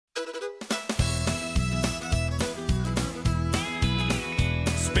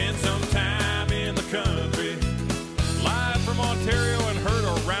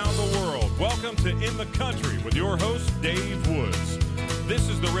the Country with your host, Dave Woods. This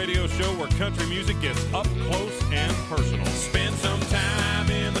is the radio show where country music gets up close and personal. Spend some time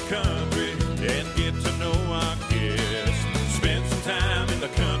in the country and get to know our guests. Spend some time in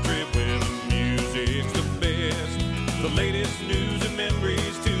the country where the music's the best. The latest news and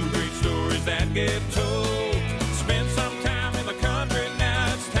memories, two great stories that get told. Spend some time in the country, now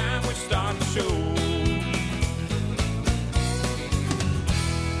it's time we start the show.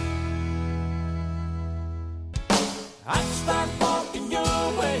 I'd start walking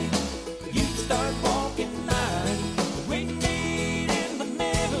your way, you start walking mine. We meet in the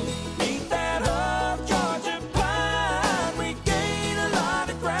middle, meet that old Georgia pine. We gain a lot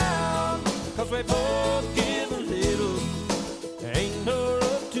of ground, 'cause we both give a little. Ain't no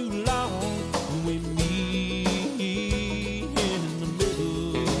road too long, we meet in the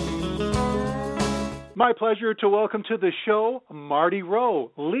middle. My pleasure to welcome to the show Marty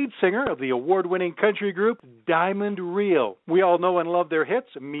Roe, lead singer of the award-winning country group Diamond Rio. We all know and love their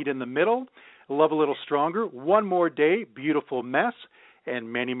hits, Meet in the Middle, Love a Little Stronger, One More Day, Beautiful Mess,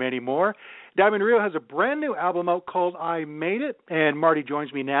 and many, many more. Diamond Rio has a brand new album out called I Made It, and Marty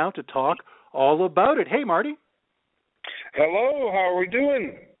joins me now to talk all about it. Hey, Marty. Hello, how are we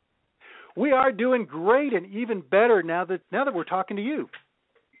doing? We are doing great and even better now that we're talking to you.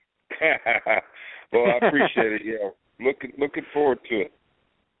 Well, I appreciate it. Yeah, looking forward to it.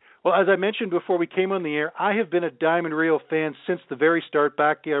 Well, as I mentioned before we came on the air, I have been a Diamond Rio fan since the very start,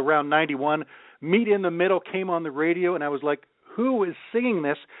 back around 91. Meet in the Middle came on the radio, and I was like, who is singing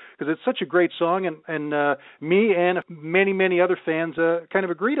this? Because it's such a great song, and me and many, many other fans kind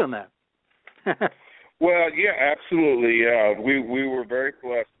of agreed on that. Well, yeah, absolutely. We were very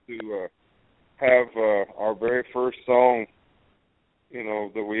blessed to have our very first song,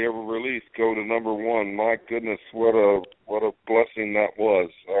 that we ever released go to number one. My goodness, what a blessing that was.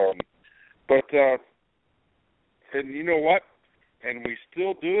 And you know what? And we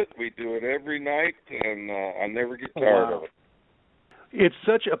still do it. We do it every night, and I never get tired of it. It's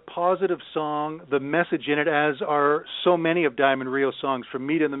such a positive song. The message in it, as are so many of Diamond Rio songs, from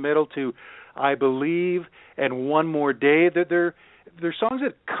Meet in the Middle to I Believe and One More Day. They're songs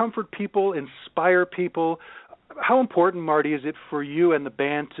that comfort people, inspire people. How important, Marty, is it for you and the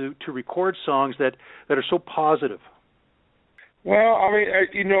band to record songs that are so positive? Well, I mean,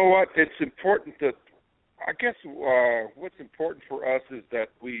 you know what? It's important that, I guess what's important for us is that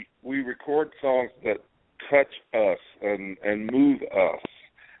we record songs that touch us and move us.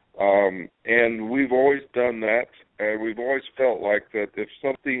 And we've always done that, and we've always felt like that if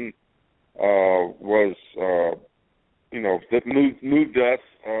something was, that moved us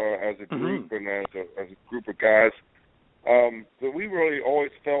as a group and as a group of guys, that we really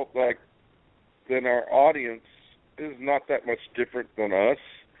always felt like that our audience is not that much different than us,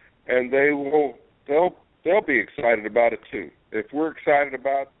 and they'll be excited about it too. If we're excited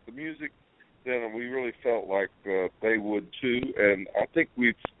about the music, then we really felt like they would too, and I think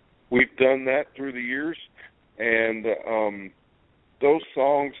we've done that through the years, and those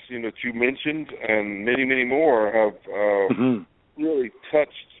songs, that you mentioned, and many, many more, have really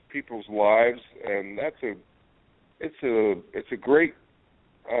touched people's lives, and it's a great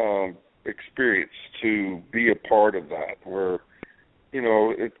experience to be a part of that, where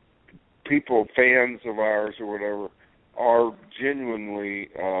people, fans of ours or whatever, are genuinely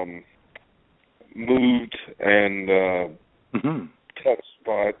moved and touched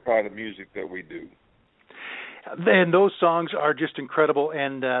by the music that we do. And those songs are just incredible,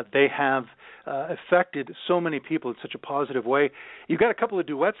 and they have affected so many people in such a positive way. You've got a couple of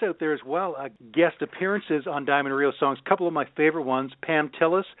duets out there as well, guest appearances on Diamond Rio songs. A couple of my favorite ones, Pam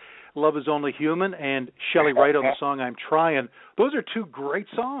Tillis, Love is Only Human, and Shelley Wright on the song I'm Trying. Those are two great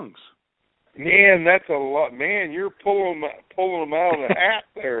songs. Man, that's a lot. Man, you're pulling them out of the hat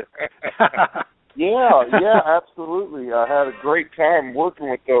there. Yeah, absolutely. I had a great time working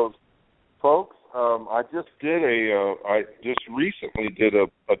with those folks. I just recently did a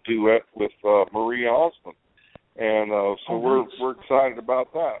duet with Marie Osmond, and so we're excited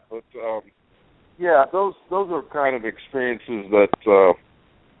about that. But those are kind of experiences that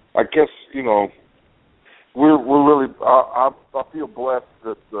I guess we're really. I feel blessed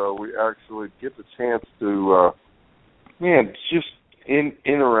that we actually get the chance to just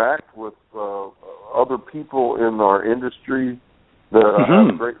interact with other people in our industry that I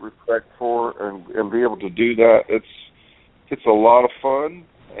have great respect for, and be able to do that. It's a lot of fun,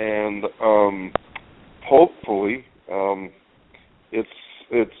 and hopefully it's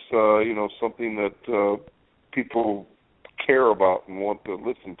something that people care about and want to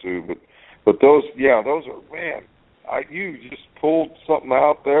listen to. But those are, man, you just pulled something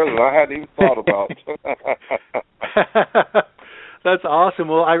out there that I hadn't even thought about. That's awesome.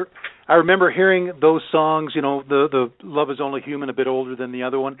 Well, I remember hearing those songs. You know, the Love Is Only Human, a bit older than the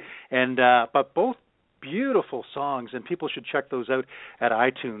other one, and but both beautiful songs, and people should check those out at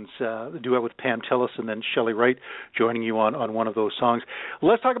iTunes. The duet with Pam Tillis and then Shelley Wright joining you on one of those songs.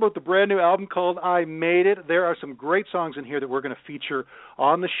 Let's talk about the brand new album called I Made It. There are some great songs in here that we're going to feature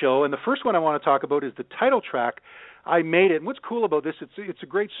on the show, and the first one I want to talk about is the title track, I Made It. And what's cool about this, it's a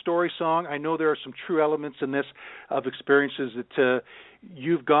great story song. I know there are some true elements in this of experiences that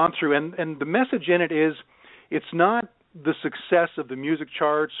you've gone through, and the message in it is it's not the success of the music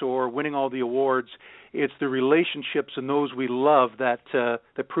charts or winning all the awards. It's the relationships and those we love that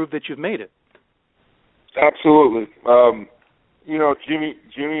prove that you've made it. Absolutely. You know,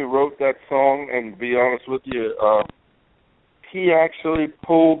 Jimmy wrote that song, and to be honest with you, he actually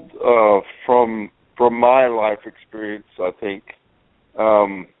pulled from my life experience, I think.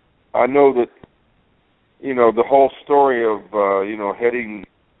 I know that, you know, the whole story of, you know, heading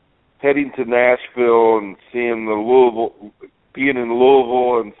to Nashville and seeing being in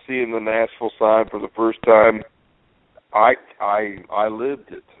Louisville and seeing the Nashville sign for the first time, I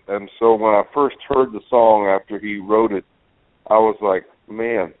lived it. And so when I first heard the song after he wrote it, I was like,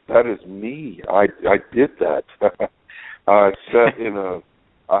 man, that is me. I did that. I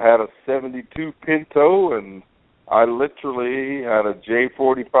had a 72 Pinto, and I literally had a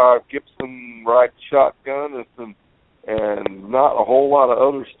J45 Gibson ride shotgun and not a whole lot of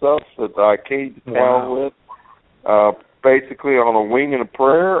other stuff that I came to town with, basically on a wing and a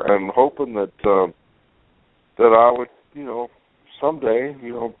prayer, and hoping that I would, you know, someday,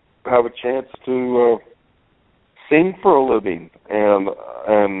 you know, have a chance to sing for a living, and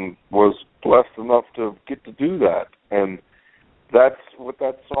was blessed enough to get to do that. And that's what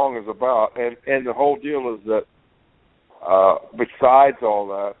that song is about. And the whole deal is that besides all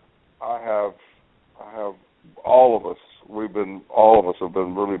that, I have all of us have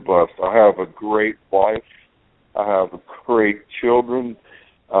been really blessed. I have a great wife. I have great children.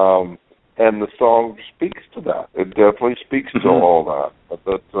 And the song speaks to that. It definitely speaks to all that.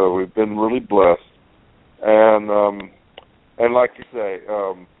 That we've been really blessed. And like you say,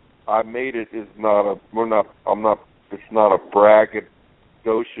 I Made It is not it's not a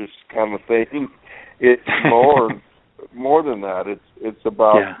braggadocious kind of thing. It's more than that. It's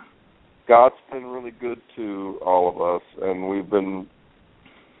about God's been really good to all of us, and we've been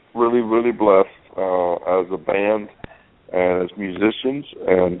really, really blessed as a band and as musicians,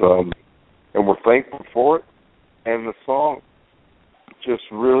 and we're thankful for it. And the song just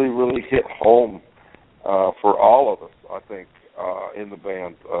really, really hit home for all of us, I think, in the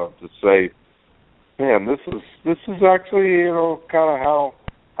band, to say, man, this is actually, you know, kind of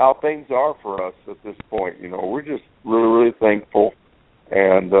how things are for us at this point. You know, we're just really, really thankful,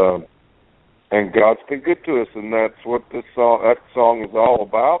 and God's been good to us, and that's what that song is all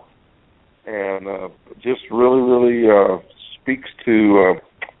about, and just really, really speaks to,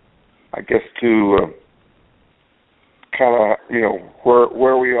 I guess, to kind of, you know,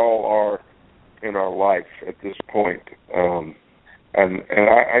 where we all are in our life at this point. And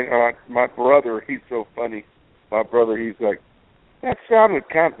I my brother, he's so funny. My brother, he's like, that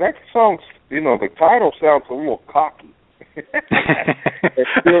song's, you know, the title sounds a little cocky. and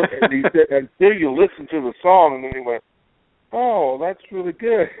he said, until you listen to the song, and then he went, oh, that's really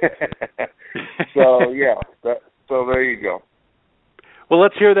good. So, yeah, so there you go. Well,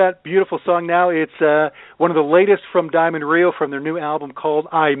 let's hear that beautiful song now. It's one of the latest from Diamond Rio from their new album called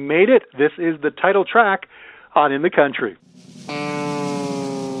I Made It. This is the title track on In the Country.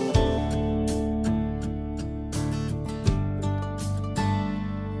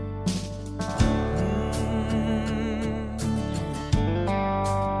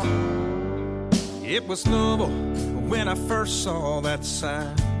 It was Louisville when I first saw that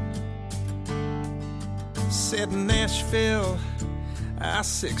sign. Said Nashville,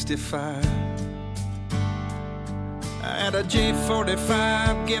 I-65. I had a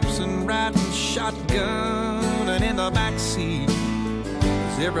J45 Gibson riding shotgun, and in the backseat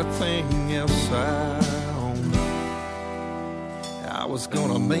was everything else I owned. I was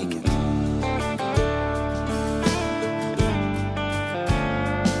gonna make it.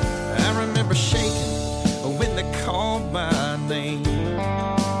 I remember shaking when they called my name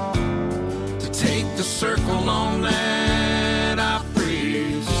to take the circle on that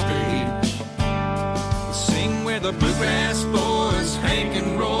Opry stage, sing where the bluegrass boys, Hank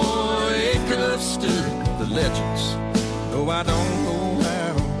and Roy, could have stood, the legends. No, I don't know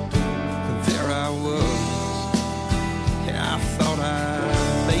how, but there I was. Yeah, I thought I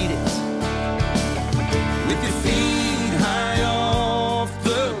made it. With your feet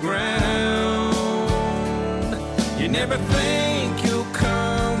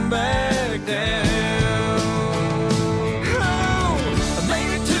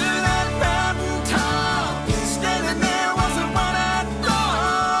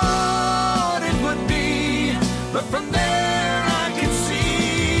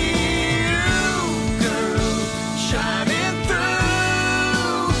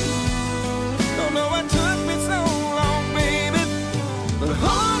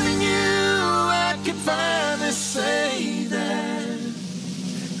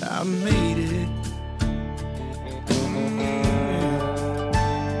I made it.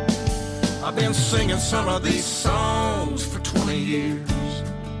 I've been singing some of these songs for 20 years.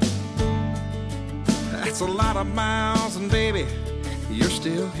 That's a lot of miles, and baby, you're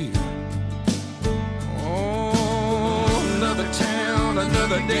still here. Oh, another town,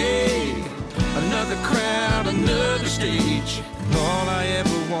 another day, another crowd, another stage. All I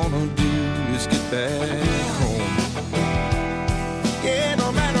ever want to do is get back home. Yeah,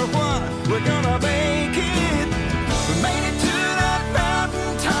 no matter what, we're gonna make it. We made it to that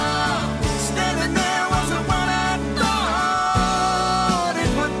mountain top. Standing there wasn't what I thought it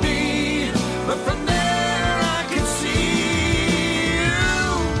would be, but from there I can see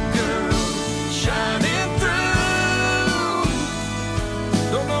you, girl, shining through.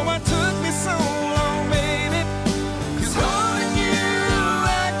 Don't know what took me so long, baby, 'cause holding you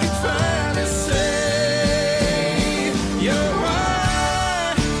I can finally say you're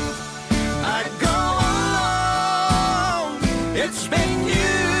right. I go on, it's been you.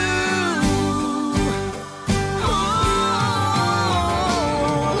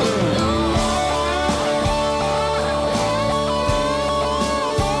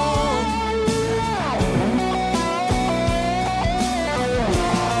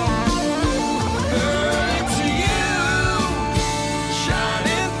 It's you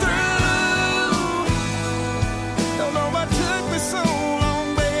shining through. Don't know what took me so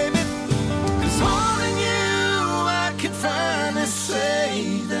long, baby, 'cause holding you I can finally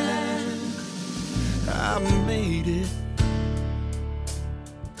say that I made it.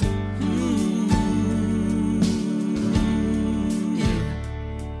 Yeah.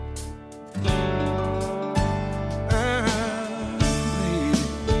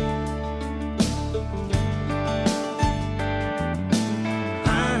 I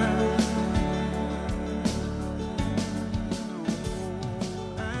made it.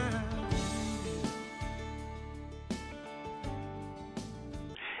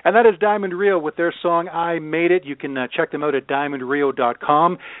 And that is Diamond Rio with their song, I Made It. You can check them out at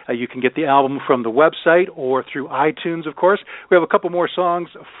diamondrio.com. You can get the album from the website or through iTunes, of course. We have a couple more songs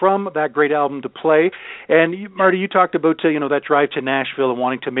from that great album to play. And Marty, you talked about that drive to Nashville and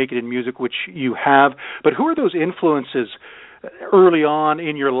wanting to make it in music, which you have. But who are those influences early on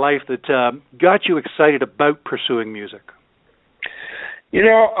in your life that got you excited about pursuing music?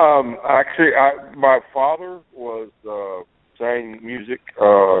 Actually, my father was sang music.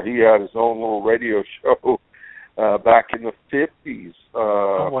 He had his own little radio show back in the 50s.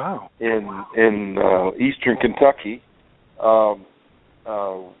 Oh, wow. In eastern Kentucky. And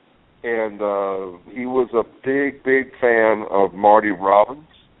he was a big fan of Marty Robbins.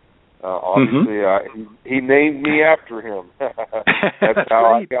 Obviously, he named me after him. That's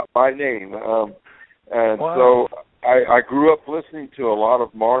how I got my name. So I grew up listening to a lot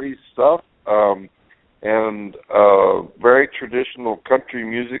of Marty's stuff, and very traditional country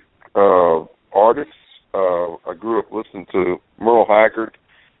music artists. I grew up listening to Merle Haggard,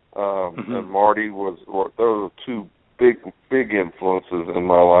 and Marty those were two big influences in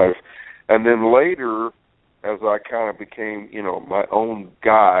my life. And then later, as I kind of became, my own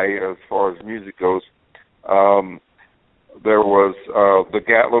guy as far as music goes, there was the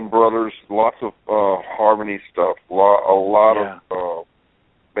Gatlin brothers, lots of harmony stuff, a lot of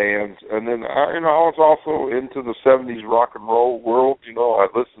bands. And then I was also into the 70s rock and roll world. I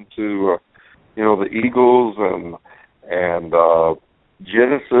listened to the Eagles and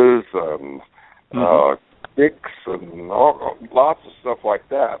Genesis and Styx and lots of stuff like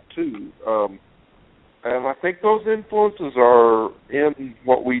that too. And I think those influences are in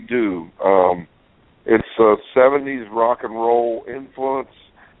what we do. It's a 70s rock and roll influence,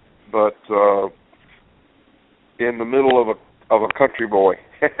 but in the middle of a country boy.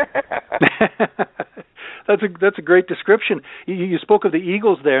 That's a great description. You spoke of the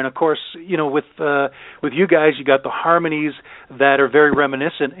Eagles there, and of course, with you guys, you got the harmonies that are very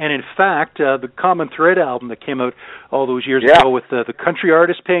reminiscent. And in fact, the Common Thread album that came out all those years ago with the country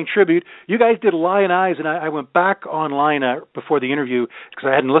artists paying tribute, you guys did Lion Eyes, and I went back online before the interview because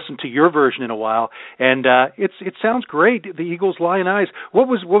I hadn't listened to your version in a while, and it sounds great. The Eagles' Lion Eyes. What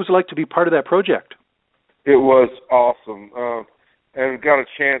was it like to be part of that project? It was awesome. And got a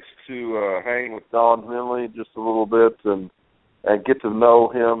chance to hang with Don Henley just a little bit and get to know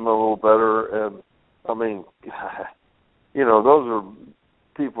him a little better. And, I mean, those are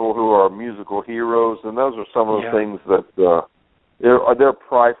people who are musical heroes, and those are some of the things that they're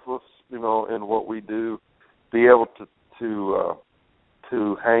priceless, in what we do. Be able to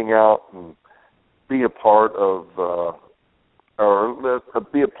hang out and be a part of or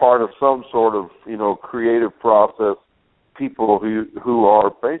be a part of some sort of, creative process people who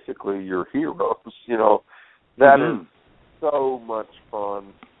are basically your heroes. You know, that is so much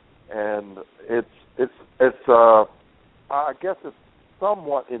fun, and it's I guess it's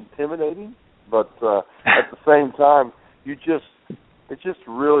somewhat intimidating, but at the same time, you just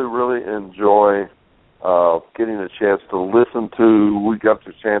really enjoy getting a chance to listen to. We got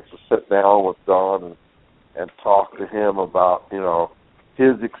the chance to sit down with Don and talk to him about, you know,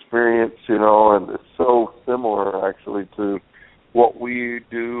 his experience, you know, and it's so similar actually to what we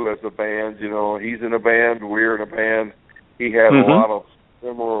do as a band. You know, he's in a band, we're in a band. He had a lot of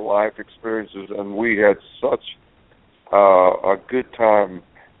similar life experiences, and we had such a good time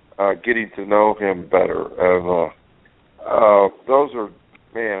getting to know him better. And those are,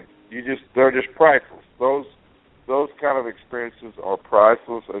 man, they're just priceless. Those kind of experiences are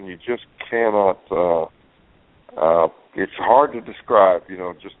priceless, and you just cannot. It's hard to describe, you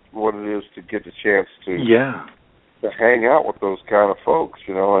know, just what it is to get the chance to hang out with those kind of folks,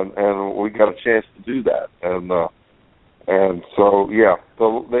 you know, and we got a chance to do that, and so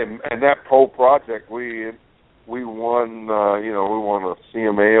and that whole project we won, you know, we won a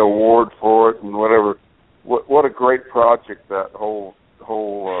CMA award for it and whatever. What a great project that whole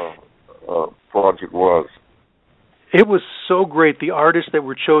project was. It was so great. The artists that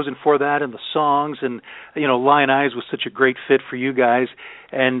were chosen for that and the songs, and, you know, Lion Eyes was such a great fit for you guys.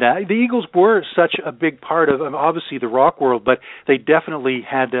 And the Eagles were such a big part of, obviously, the rock world, but they definitely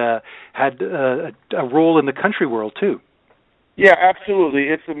had a role in the country world, too. Yeah, absolutely.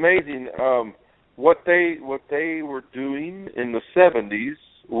 It's amazing. What they were doing in the 70s,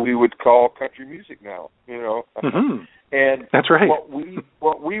 we would call country music now, you know. And that's right.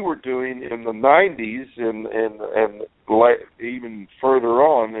 What we were doing in the 90s and even further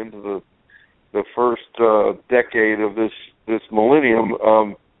on into the first decade of this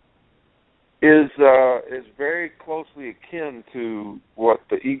millennium is very closely akin to what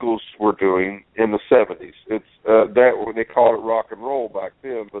the Eagles were doing in the 70s. It's that they called it rock and roll back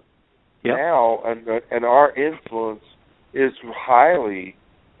then, but now and our influence is highly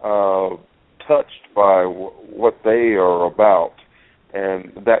touched by what they are about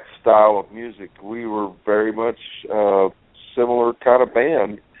and that style of music. We were very much similar kind of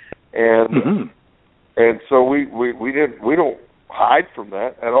band, and so we don't hide from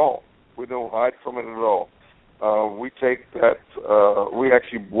that at all. We don't hide from it at all. We take that. We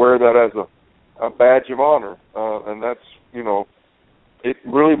actually wear that as a badge of honor, and that's, you know, it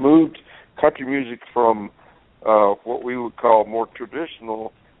really moved country music from what we would call more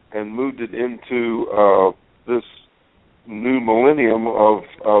traditional and moved it into this new millennium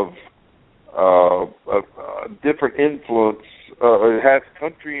of different influence. It has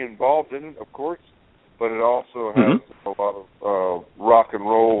country involved in it, of course, but it also has a lot of rock and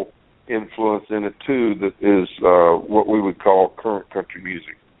roll influence in it too. That is what we would call current country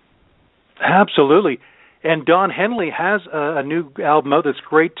music. Absolutely. And Don Henley has a new album out that's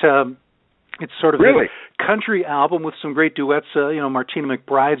great. It's sort of a country album with some great duets. You know, Martina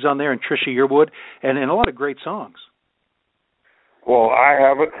McBride's on there and Trisha Yearwood, and a lot of great songs. Well, I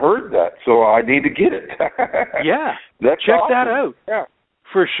haven't heard that, so I need to get it. Yeah, check awesome. That out. Yeah,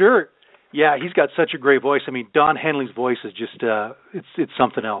 for sure. Yeah, he's got such a great voice. I mean, Don Henley's voice is just it's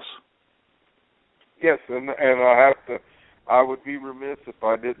something else. Yes, and I would be remiss if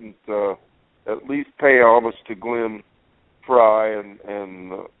I didn't at least pay homage to Glenn Fry and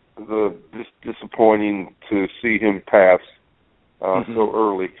the disappointing to see him pass so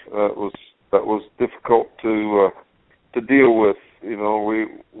early. That was difficult to deal with. You know,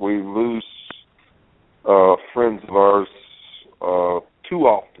 we lose friends of ours too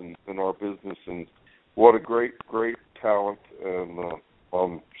often in our business, and what a great talent. And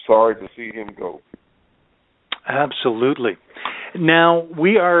I'm sorry to see him go. Absolutely. Now,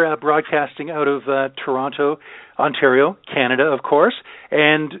 we are broadcasting out of Toronto, Ontario, Canada, of course,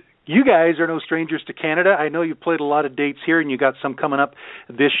 and you guys are no strangers to Canada. I know you've played a lot of dates here, and you got some coming up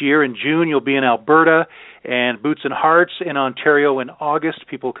this year. In June, you'll be in Alberta, and Boots and Hearts in Ontario in August.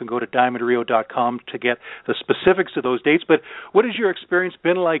 People can go to diamondrio.com to get the specifics of those dates. But what has your experience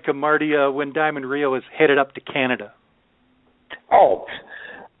been like, Marty, when Diamond Rio has headed up to Canada? Oh,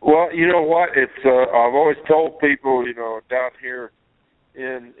 well, you know what? It's I've always told people, you know, down here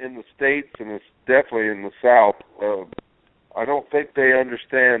in the States, and it's definitely in the South, I don't think they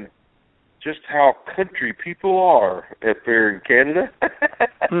understand just how country people are up there in Canada.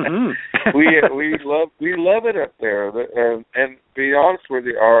 we love it up there, and to be honest with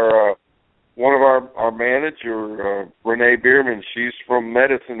you, our one of our manager, Renee Bierman, she's from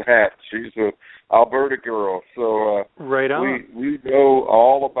Medicine Hat. She's a Alberta girl, so right on. We know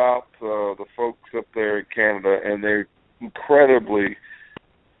all about the folks up there in Canada, and incredibly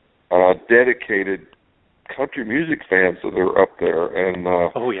dedicated country music fans that are up there, and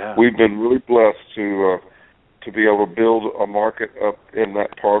we've been really blessed to be able to build a market up in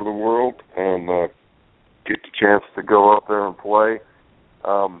that part of the world and get the chance to go up there and play.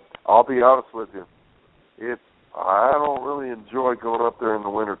 I'll be honest with you, I don't really enjoy going up there in the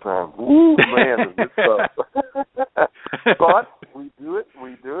wintertime. Ooh, man, is it tough. But we do it,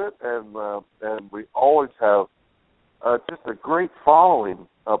 and we always have just a great following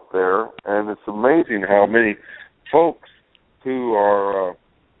up there, and it's amazing how many folks who are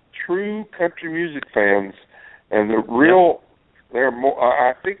true country music fans, and they're more,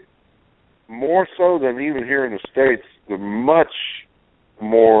 I think, more so than even here in the States, they're much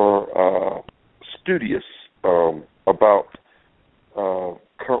more studious about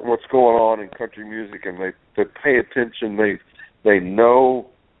what's going on in country music, and they pay attention. They know.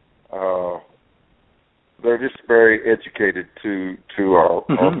 They're just very educated to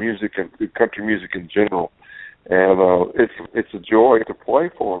our music and to country music in general, and it's a joy to play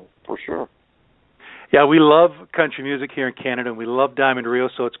for them, for sure. Yeah, we love country music here in Canada, and we love Diamond Rio,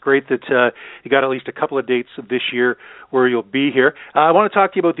 so it's great that you got at least a couple of dates this year where you'll be here. I want to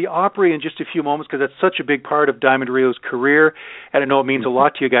talk to you about the Opry in just a few moments because that's such a big part of Diamond Rio's career, and I know it means a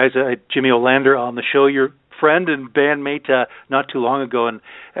lot to you guys. Jimmy Olander on the show, your friend and bandmate not too long ago, and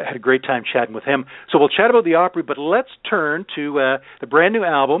had a great time chatting with him. So we'll chat about the Opry, but let's turn to the brand new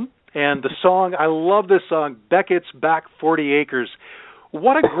album and the song. I love this song, Beckett's Back 40 Acres.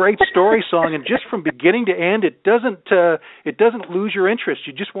 What a great story song, and just from beginning to end, it doesn't lose your interest.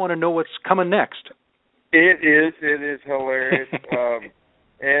 You just want to know what's coming next. It is hilarious, and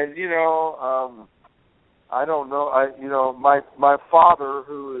I don't know. My father,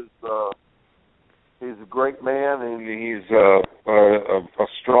 who is he's a great man, and he's a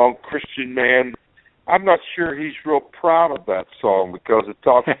strong Christian man. I'm not sure he's real proud of that song because it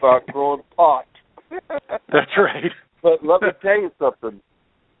talks about growing pot. That's right. But let me tell you something.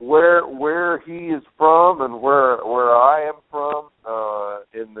 Where he is from and where I am from,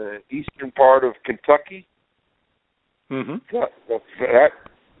 in the eastern part of Kentucky,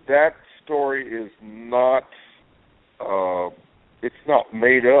 that story is not. It's not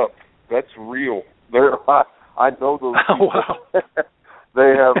made up. That's real. I know those people. Wow.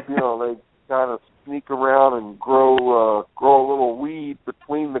 They have, they kind of sneak around and grow a little weed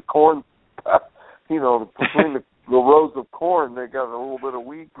between the corn, between the rows of corn. They got a little bit of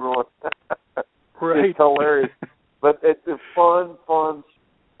weed growing. Right. It's hilarious. But it's a fun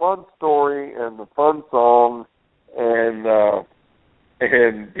story and a fun song, and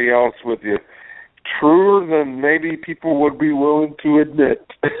be honest with you, truer than maybe people would be willing to admit.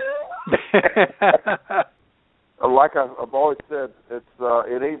 Like I've always said,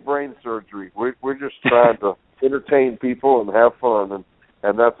 it ain't brain surgery. We're just trying to entertain people and have fun,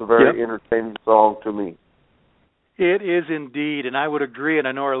 and that's a very entertaining song to me. It is indeed, and I would agree, and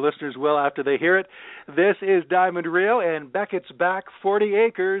I know our listeners will after they hear it. This is Diamond Rio and Beckett's Back 40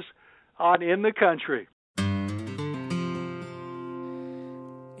 Acres on In the Country.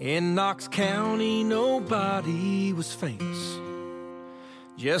 In Knox County, nobody was famous.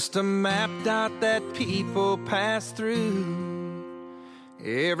 Just a map dot that people passed through.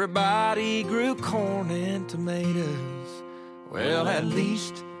 Everybody grew corn and tomatoes. Well, at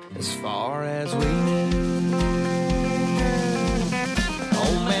least as far as we knew.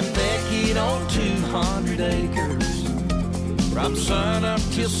 Old man Beckett on 200 acres. From sun up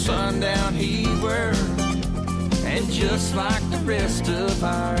till sundown he worked. And just like the rest of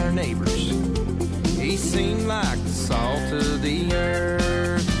our neighbors, he seemed like the salt of the earth.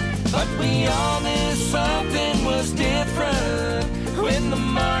 But we all knew something was different when the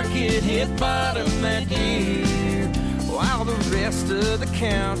market hit bottom that year. While the rest of the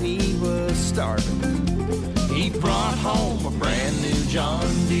county was starving, he brought home a brand new John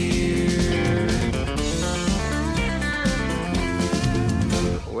Deere.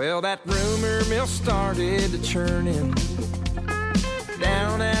 Well, that rumor mill started to churning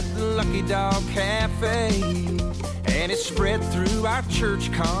down at the Lucky Dog Cafe, and it spread through our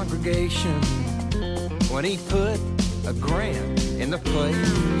church congregation when he put a grant in the plate.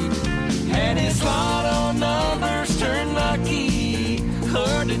 And his lotto numbers turned lucky,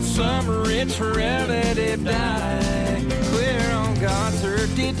 or did some rich relative die? Where on God's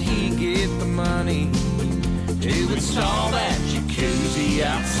earth did he get the money to install that jacuzzi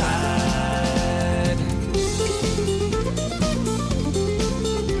outside?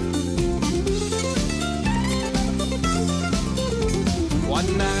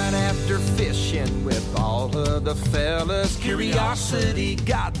 One night after fishing with all of the fellas, curiosity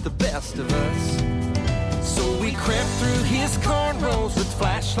got the best of us. So we We crept through his cornrows with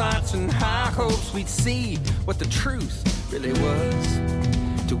flashlights and high hopes we'd see what the truth really was,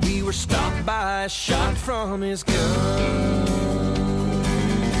 till we were stopped by a shot from his gun.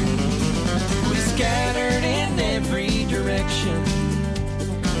 We scattered in every direction,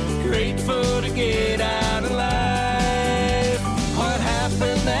 grateful to get out alive. What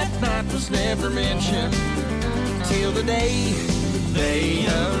happened that night was never mentioned till the day they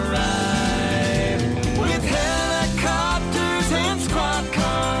arrived. With helicopters and squad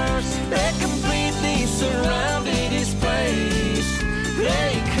cars that completely surrounded his place,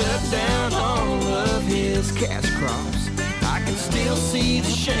 they cut down all of his cash crops. I can still see the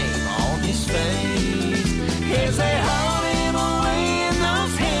shame on his face as they hauled him away in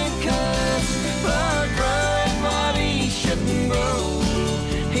those handcuffs for growing what he shouldn't grow.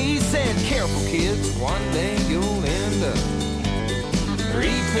 He said, careful kids, one day you'll end up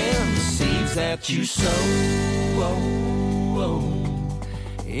reaping the seeds that you sow.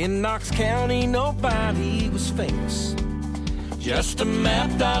 In Knox County, nobody was famous, just a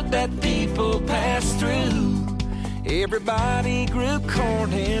map dot that people passed through. Everybody grew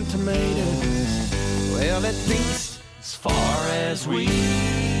corn and tomatoes, well, at least as far as we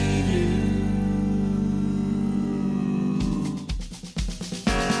knew.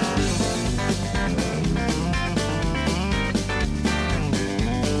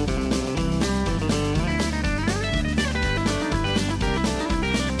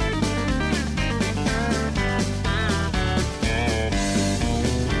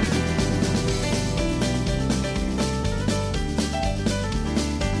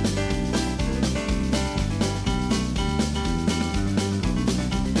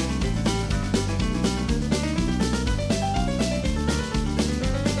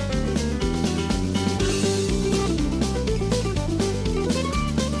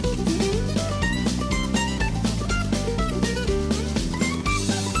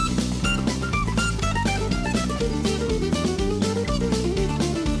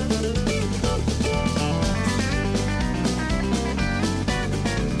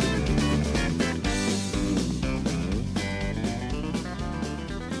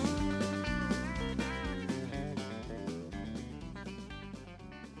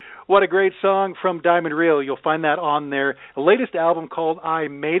 What a great song from Diamond Rio. You'll find that on their latest album called I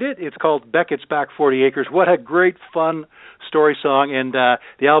Made It. It's called Beckett's Back 40 Acres. What a great, fun story song. And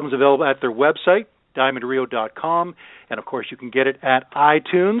the album's available at their website, diamondrio.com. And, of course, you can get it at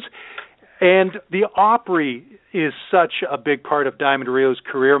iTunes. And the Opry is such a big part of Diamond Rio's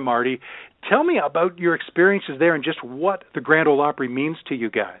career, Marty. Tell me about your experiences there and just what the Grand Ole Opry means to you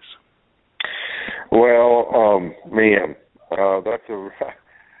guys. Well, man,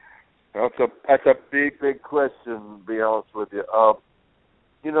 that's a big question, to be honest with you.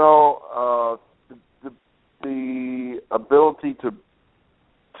 The ability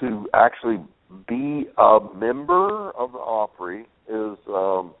to actually be a member of the Opry is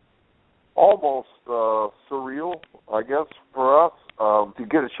almost surreal, I guess, for us. To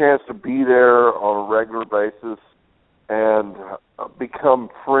get a chance to be there on a regular basis and become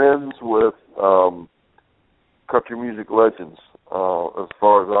friends with country music legends. As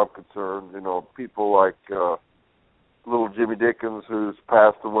far as I'm concerned, people like little Jimmy Dickens, who's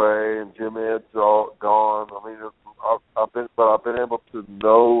passed away, and Jim Ed's all gone. I mean, I've been able to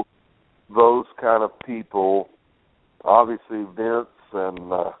know those kind of people. Obviously, Vince and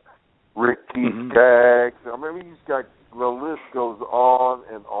Ricky Skaggs. I mean, he's got, the list goes on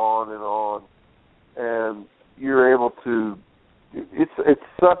and on and on, and you're able to. It's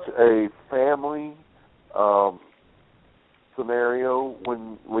such a family scenario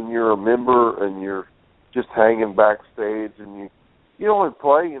when you're a member and you're just hanging backstage and you only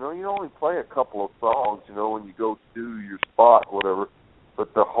play a couple of songs when you go do your spot or whatever,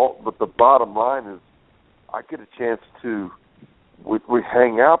 but the bottom line is I get a chance to we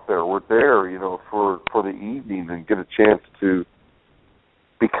hang out there, we're there for the evening and get a chance to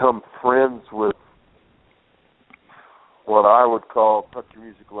become friends with what I would call country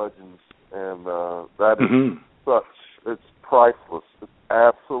music legends, and that is such. It's priceless. It's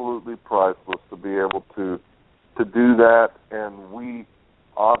absolutely priceless to be able to do that, and we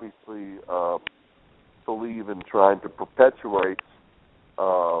obviously believe in trying to perpetuate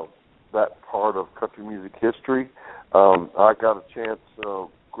that part of country music history. I got a chance,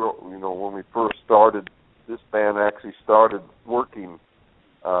 when we first started, this band actually started working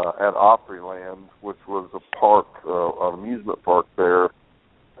at Opryland, which was a park, an amusement park there,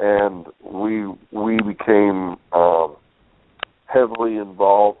 and we became heavily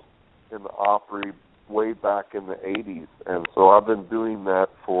involved in the Opry way back in the 80s, and so I've been doing that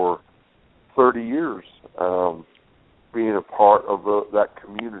for 30 years.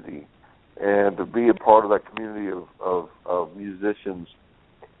 community and to be a part of that community of musicians.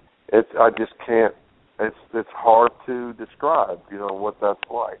 I just can't. It's hard to describe, what that's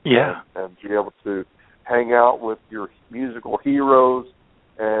like. Yeah. And be able to hang out with your musical heroes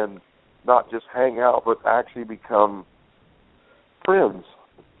and not just hang out, but actually become friends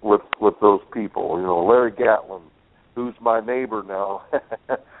with those people. Larry Gatlin, who's my neighbor now.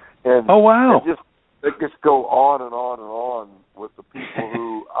 And oh, wow. It just go on and on and on with the people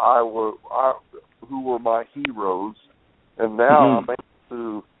who were my heroes, and now I'm able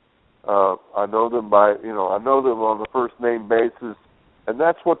to. I know them on the first name basis, and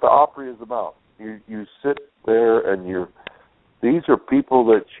that's what the Opry is about. You sit there and these are people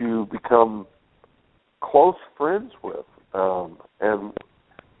that you become close friends with, and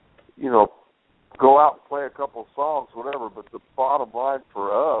go out and play a couple songs, whatever. But the bottom line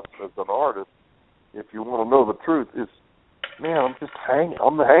for us as an artist, if you want to know the truth, is, man,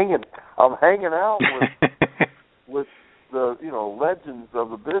 I'm hanging out with the legends of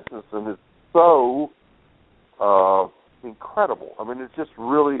the business, and it's so incredible. I mean, it just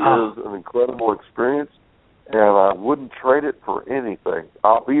really is an incredible experience, and I wouldn't trade it for anything.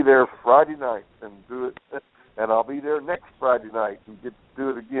 I'll be there Friday night and do it, and I'll be there next Friday night and get to do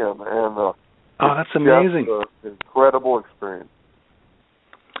it again. And that's amazing! Just an incredible experience.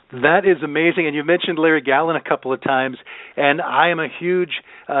 That is amazing, and you mentioned Larry Gatlin a couple of times, and I am a huge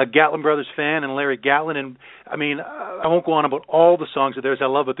Gatlin Brothers fan, and Larry Gatlin, and I mean, I won't go on about all the songs of theirs I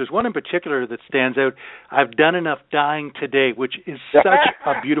love, but there's one in particular that stands out, I've Done Enough Dying Today, which is such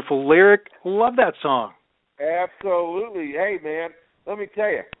a beautiful lyric. Love that song. Absolutely. Hey, man, let me tell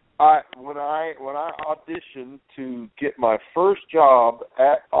you, when I auditioned to get my first job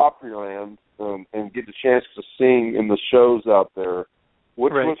at Opryland and get the chance to sing in the shows out there,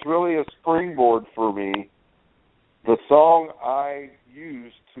 which was really a springboard for me, the song I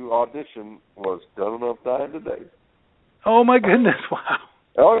used to audition was Done Enough Dying Today. Oh, my goodness, wow.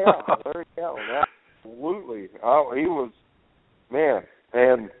 Oh, yeah, Larry Gatlin, absolutely. He was, man,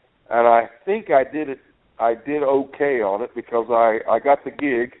 and I think I did okay on it because I got the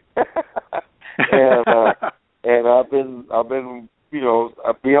gig, and I've been I'll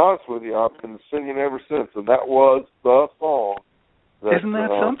be honest with you, I've been singing ever since, and that was the song. Isn't that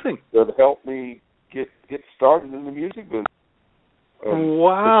something? That helped me get started in the music business.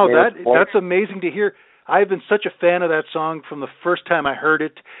 Wow, that's amazing to hear. I've been such a fan of that song from the first time I heard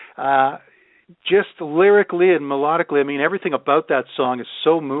it. Just lyrically and melodically, I mean, everything about that song is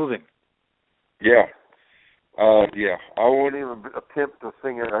so moving. Yeah. I won't even attempt to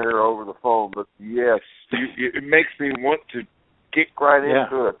sing it here over the phone, but yes, it makes me want to kick right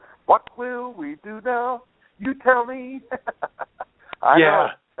into it. What will we do now? You tell me. I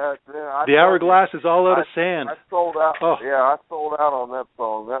know. The hourglass is all out of sand. I sold out. Oh. Yeah, I sold out on that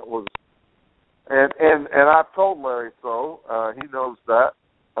song. That was, and I've told Larry so. He knows that,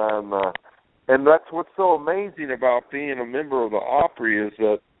 and that's what's so amazing about being a member of the Opry is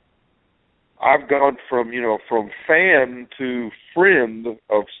that I've gone from fan to friend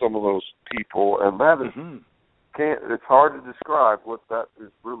of some of those people, and that is it's hard to describe what that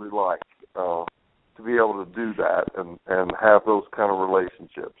is really like. To be able to do that and have those kind of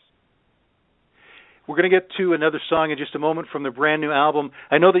relationships. We're going to get to another song in just a moment from the brand new album.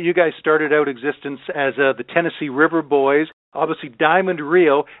 I know that you guys started out existence as the Tennessee River Boys, obviously Diamond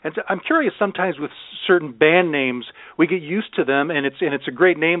Rio, and I'm curious sometimes with certain band names, we get used to them, and it's a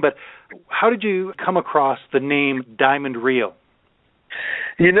great name, but how did you come across the name Diamond Rio?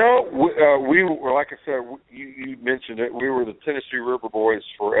 We were, like I said, you mentioned it, we were the Tennessee River Boys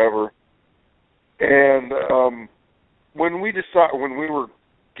forever. And when we got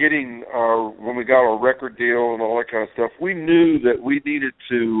our record deal and all that kind of stuff, we knew that we needed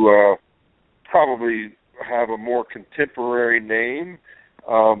to probably have a more contemporary name.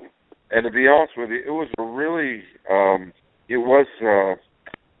 And to be honest with you, it was a really, it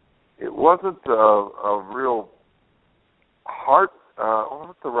wasn't a real heart.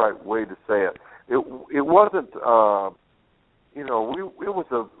 What's the right way to say it? It wasn't. It was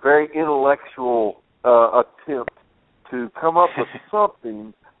a very intellectual attempt to come up with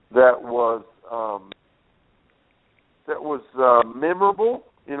something that was memorable.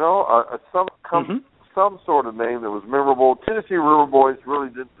 Some sort of name that was memorable. Tennessee River Boys really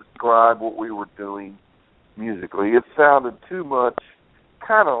didn't describe what we were doing musically. It sounded too much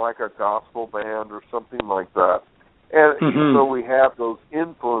kind of like a gospel band or something like that. And even though we have those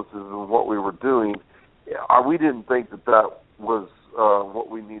influences in what we were doing, we didn't think that was what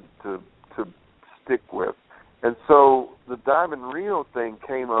we needed to stick with. And so the Diamond Rio thing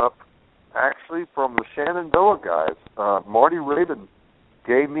came up actually from the Shenandoah guys. Marty Roe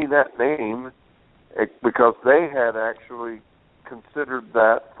gave gave me that name because they had actually considered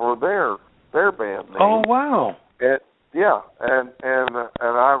that for their band name. Oh, wow. And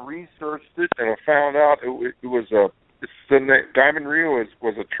I researched it and I found out it was Diamond Rio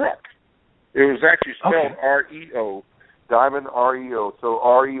was a truck. It was actually spelled R-E-O, Diamond Rio. So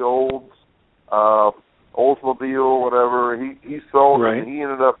R.E. Oldsmobile, whatever. He sold it, and he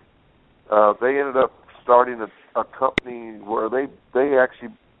ended up. They ended up starting a company where they actually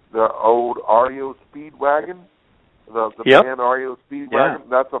the old REO Speedwagon, the band REO Speedwagon. Yeah.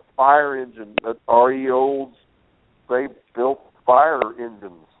 That's a fire engine. That REO's they built fire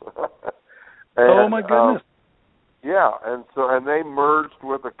engines. Oh my goodness. And they merged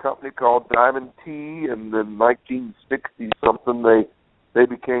with a company called Diamond T, and in 1960 something they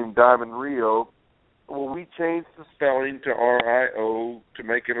became Diamond Rio. Well, we changed the spelling to RIO to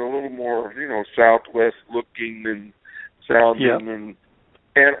make it a little more, Southwest looking and sounding,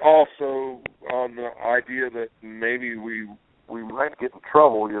 and also on the idea that maybe we might get in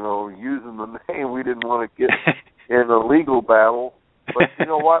trouble, using the name. We didn't want to get in a legal battle. But you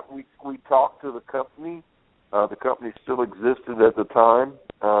know what? We talked to the company. The company still existed at the time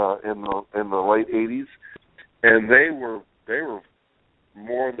in the late 80s, and they were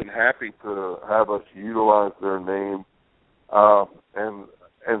more than happy to have us utilize their name, and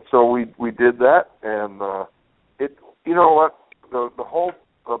so we did that, and it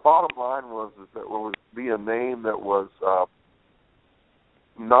the bottom line was that it would be a name that was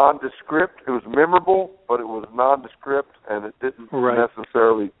nondescript. It was memorable, but it was nondescript, and it didn't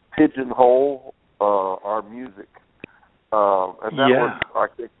necessarily pigeonhole our music, and that was, I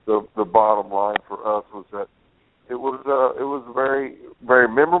think, the bottom line for us was that it was a very, very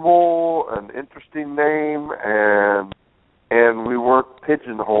memorable and interesting name, and we weren't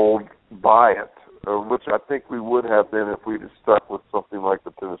pigeonholed by it, which I think we would have been if we'd have stuck with something like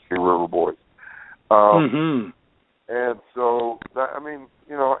the Tennessee River Boys. And so,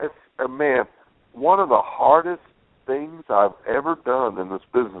 it's one of the hardest things I've ever done in this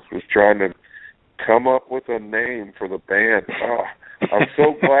business was trying to come up with a name for the band. I'm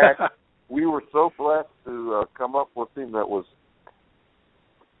so glad. We were so blessed to come up with something that was,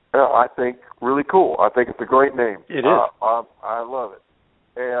 I think, really cool. I think it's a great name. It is. I love it.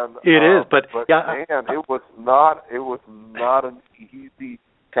 And it is, but man, it was not an easy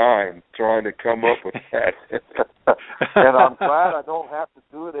time trying to come up with that. And I'm glad I don't have to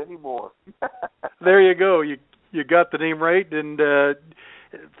do it anymore. There you go. You got the name right, and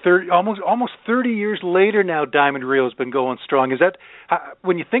almost 30 years later now, Diamond Rio has been going strong. Is that,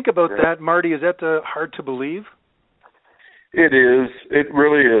 when you think about that, Marty, is that hard to believe? It is. It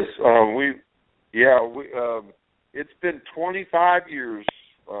really is. It's been 25 years.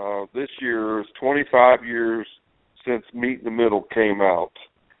 This year is 25 years since Meet in the Middle came out,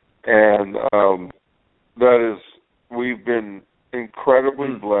 and we've been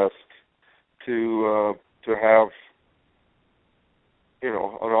incredibly blessed to have an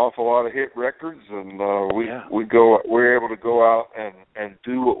awful lot of hit records, and we're able to go out and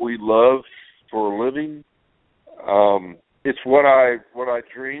do what we love for a living. It's what I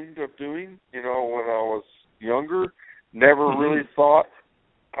dreamed of doing, when I was younger. Never really thought,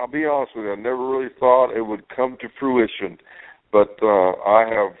 I'll be honest with you, I never really thought it would come to fruition. But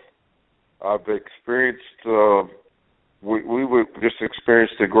I've experienced, we've just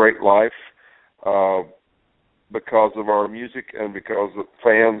experienced a great life because of our music and because the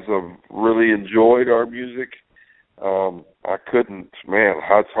fans have really enjoyed our music. I couldn't,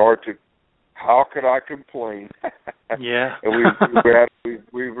 it's hard to, how could I complain? Yeah. And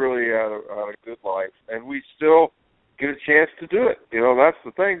we've really had a good life, and we still get a chance to do it. That's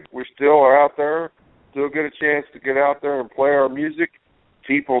the thing. We still are out there, still get a chance to get out there and play our music.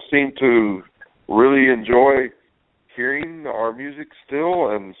 People seem to really enjoy hearing our music still,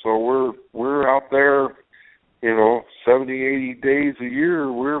 and so we're out there, 70, 80 days a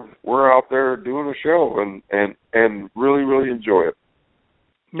year. We're out there doing a show and really, really enjoy it.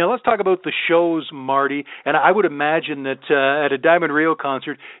 Now let's talk about the shows, Marty. And I would imagine that at a Diamond Rio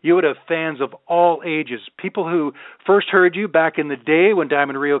concert, you would have fans of all ages, people who first heard you back in the day when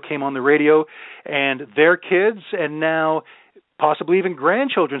Diamond Rio came on the radio, and their kids, and now possibly even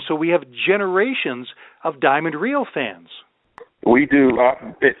grandchildren. So we have generations of Diamond Rio fans. We do.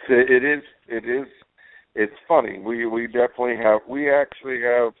 It's funny. We definitely have. We actually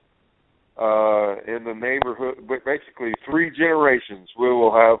have. In the neighborhood, but basically 3 generations. We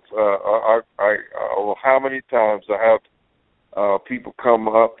will have, how many times I have people come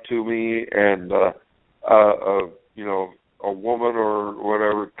up to me and, a woman or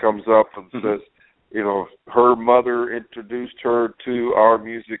whatever comes up and says, her mother introduced her to our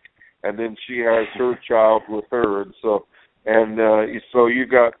music, and then she has her child with her, and so you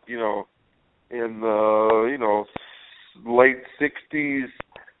got in the late 60s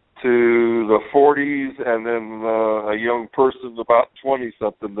to the 40s, and then a young person about 20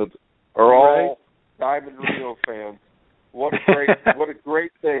 something that are all Diamond Rio fans. What a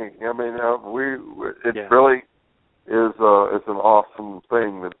great thing! I mean, really is it's an awesome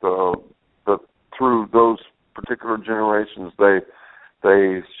thing that through those particular generations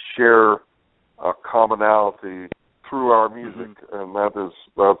they share a commonality through our music, and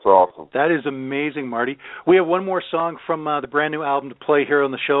that's awesome. That is amazing, Marty. We have one more song from the brand new album to play here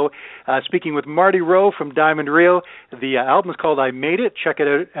on the show. Speaking with Marty Roe from Diamond Rio. The album is called I Made It. Check it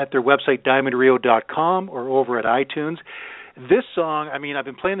out at their website, diamondrio.com, or over at iTunes. This song, I mean, I've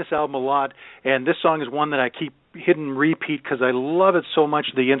been playing this album a lot, and this song is one that I keep hitting repeat because I love it so much,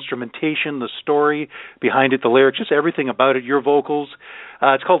 the instrumentation, the story behind it, the lyrics, just everything about it, your vocals.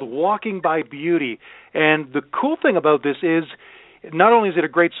 It's called Walking by Beauty, and the cool thing about this is not only is it a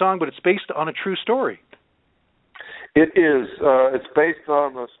great song, but it's based on a true story. It is. It's based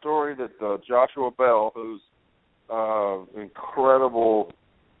on a story that Joshua Bell, who's incredible,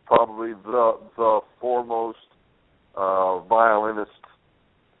 probably the foremost violinist,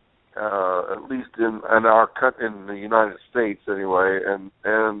 at least in the United States anyway, and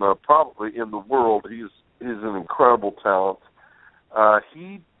probably in the world. He's an incredible talent.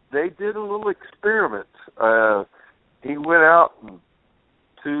 They did a little experiment. He went out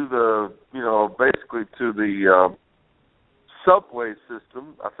to basically to the subway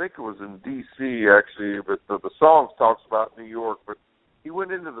system. I think it was in D.C. actually, but the song talks about New York. But he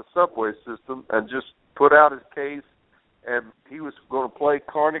went into the subway system and just put out his case, and he was going to play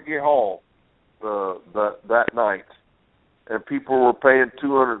Carnegie Hall that night. And people were paying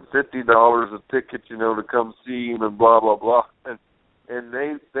 $250 a ticket, to come see him and blah blah blah. And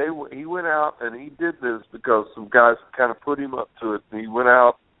he went out and he did this because some guys kind of put him up to it. And he went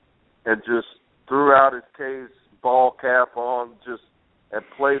out and just threw out his case, ball cap on, and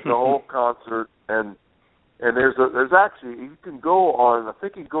played the whole concert. And there's actually, you can go on, I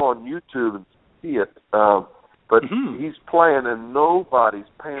think you can go on YouTube and see it. But he's playing and nobody's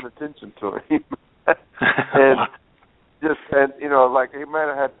paying attention to him. And like he might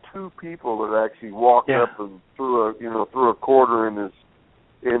have had two people that actually walked up and threw a quarter in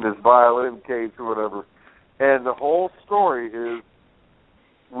his violin case or whatever. And the whole story is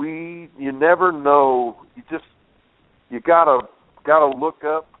you never know. You gotta look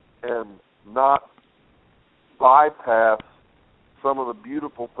up and not bypass some of the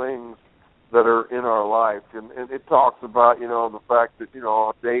beautiful things that are in our life. And it talks about, the fact that,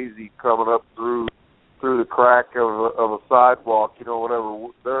 a daisy coming up through the crack of a sidewalk, whatever.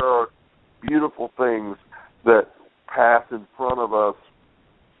 There are beautiful things that pass in front of us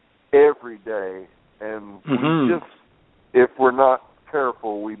every day, and we just, if we're not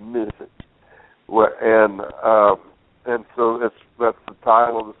careful, we miss it. And so that's the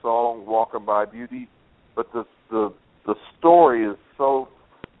title of the song, Walking by Beauty. But the story is so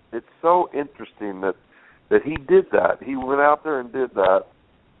interesting that he did that. He went out there and did that,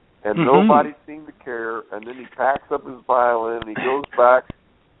 and nobody seemed to care. And then he packs up his violin, and he goes back,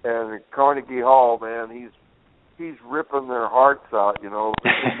 and at Carnegie Hall, man, he's ripping their hearts out.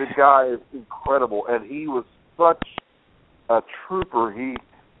 The guy is incredible, and he was such a trooper.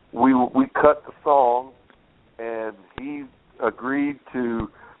 We cut the song, and he agreed to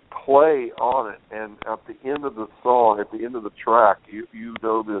play on it. And at the end of the song, at the end of the track, you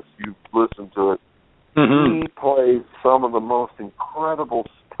know this, you've listened to it. He plays some of the most incredible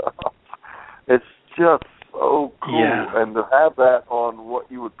stuff. It's just so cool. Yeah. And to have that on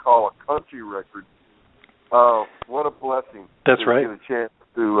what you would call a country record, what a blessing. That's right. To get a chance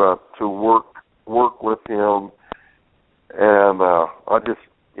to work with him. And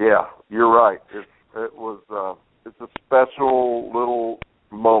you're right. It's a special little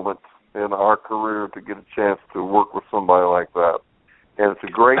moment in our career to get a chance to work with somebody like that. And it's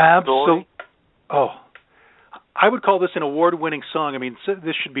a great story. Oh, I would call this an award-winning song. I mean,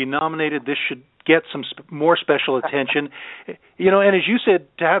 this should be nominated. This should get some more special attention. And as you said,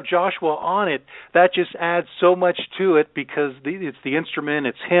 to have Joshua on it, that just adds so much to it because it's the instrument,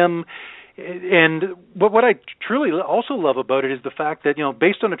 it's him. And what I truly also love about it is the fact that,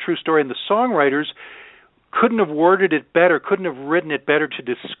 based on a true story, and the songwriters couldn't have worded it better, couldn't have written it better to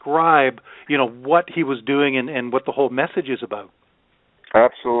describe, what he was doing and what the whole message is about.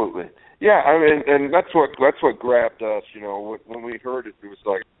 Absolutely. Yeah, I mean, and that's what grabbed us, when we heard it. It was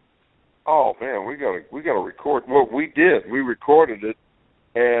like, oh man, we gotta record. Well, we did. We recorded it,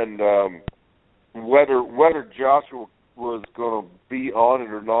 and whether Joshua was going to be on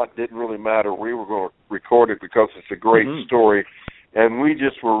it or not didn't really matter. We were going to record it because it's a great story, and we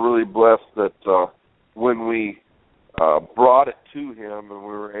just were really blessed that when we brought it to him and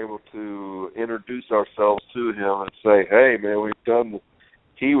we were able to introduce ourselves to him and say, "Hey, man, we've done."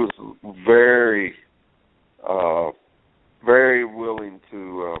 He was very, very willing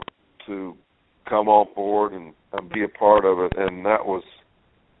to come on board and be a part of it, and that was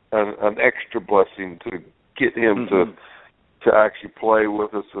an extra blessing to get him to actually play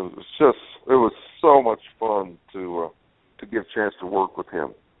with us. And it was so much fun to get a chance to work with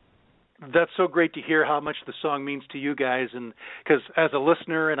him. That's so great to hear how much the song means to you guys, and because as a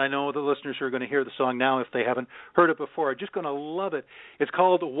listener, and I know the listeners who are going to hear the song now, if they haven't heard it before, are just going to love it. It's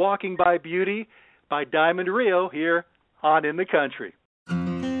called "Walking by Beauty" by Diamond Rio here on In the Country.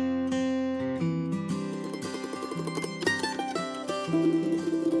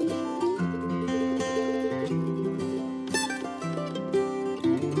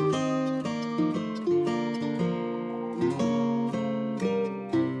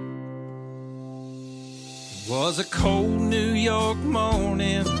 Was a cold New York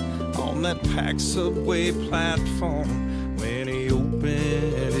morning on that packed subway platform when he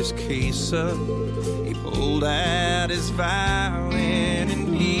opened his case up. He pulled out his violin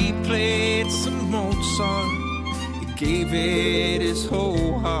and he played some Mozart. He gave it his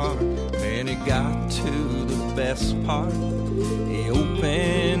whole heart. When he got to the best part, he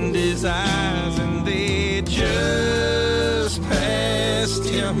opened his eyes and they just passed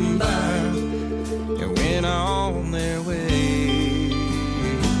him by and went on their way.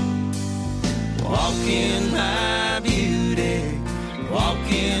 Walking my beauty,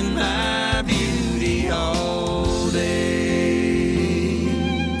 walking my beauty all day.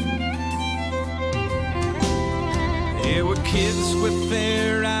 There were kids with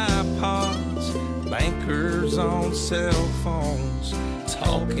their iPods, bankers on cell phones,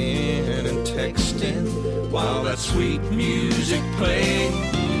 talking and texting while that sweet music played.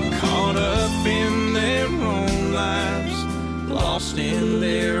 Caught up in their own lives, lost in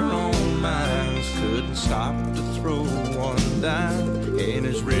their own minds, couldn't stop to throw one dime in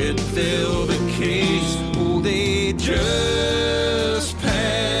his red velvet case. Oh, they just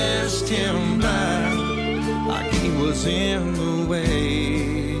passed him by like he was in the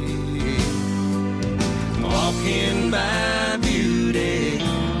way. Walking by beauty,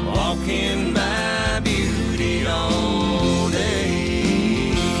 walking by beauty all day.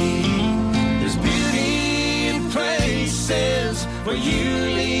 Where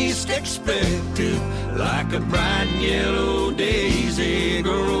you least expect it, like a bright yellow daisy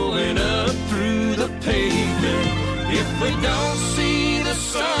rolling up through the pavement. If we don't see the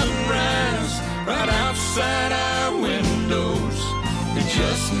sunrise right outside our windows, it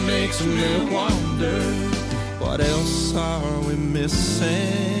just makes me wonder, what else are we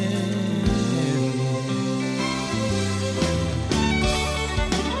missing?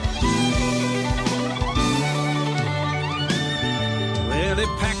 They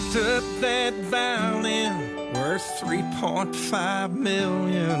packed up that violin worth $3.5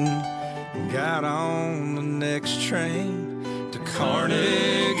 million, got on the next train to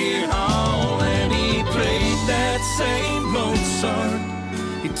Carnegie Hall, and he played that same Mozart.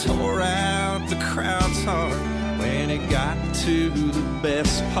 He tore out the crowd's heart when he got to the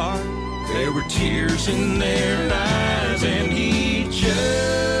best part. There were tears in their eyes, and he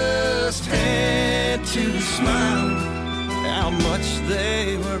just had to smile. How much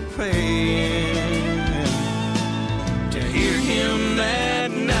they were paying to hear him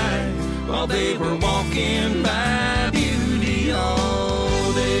that night while they were walking by beauty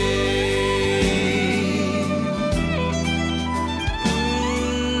all day.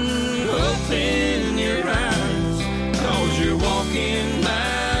 Open your eyes, 'cause you're walking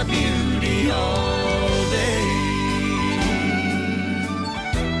by beauty all day.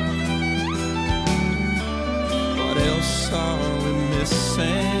 What else are we missing?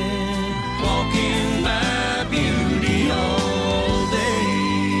 Walking by beauty all day.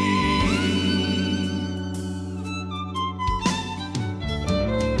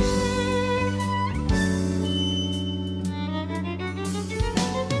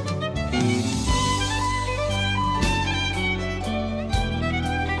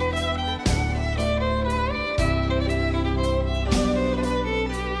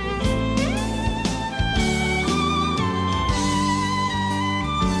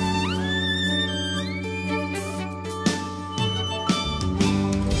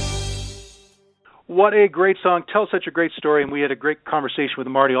 What a great song. Tells such a great story, and we had a great conversation with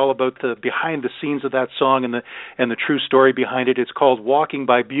Marty all about the behind the scenes of that song and the true story behind it. It's called Walking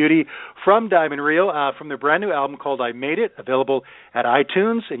by Beauty from Diamond Rio, from their brand new album called I Made It, available at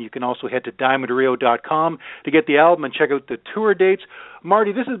iTunes, and you can also head to diamondrio.com to get the album and check out the tour dates.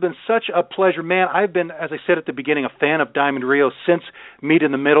 Marty, this has been such a pleasure, man. I've been, as I said at the beginning, a fan of Diamond Rio since Meet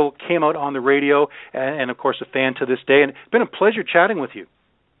in the Middle came out on the radio, and of course a fan to this day, and it's been a pleasure chatting with you.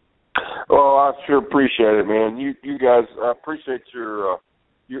 Well, I sure appreciate it, man. You guys, I appreciate your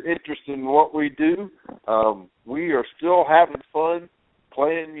interest in what we do. We are still having fun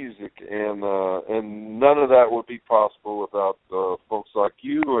playing music, and none of that would be possible without folks like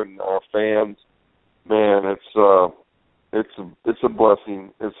you and our fans. Man, it's a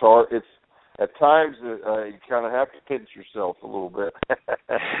blessing. It's hard. It's at times you kind of have to pinch yourself a little bit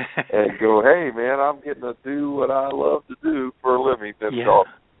and go, "Hey, man, I'm getting to do what I love to do for a living." That's all.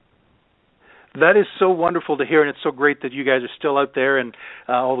 That is so wonderful to hear, and it's so great that you guys are still out there, and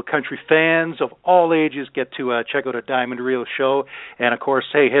all the country fans of all ages get to check out a Diamond Rio show. And, of course,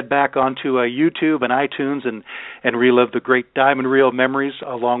 hey, head back onto YouTube and iTunes and relive the great Diamond Rio memories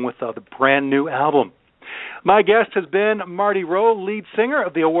along with the brand-new album. My guest has been Marty Roe, lead singer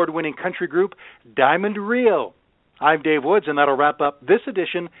of the award-winning country group Diamond Rio. I'm Dave Woods, and that'll wrap up this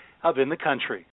edition of In the Country.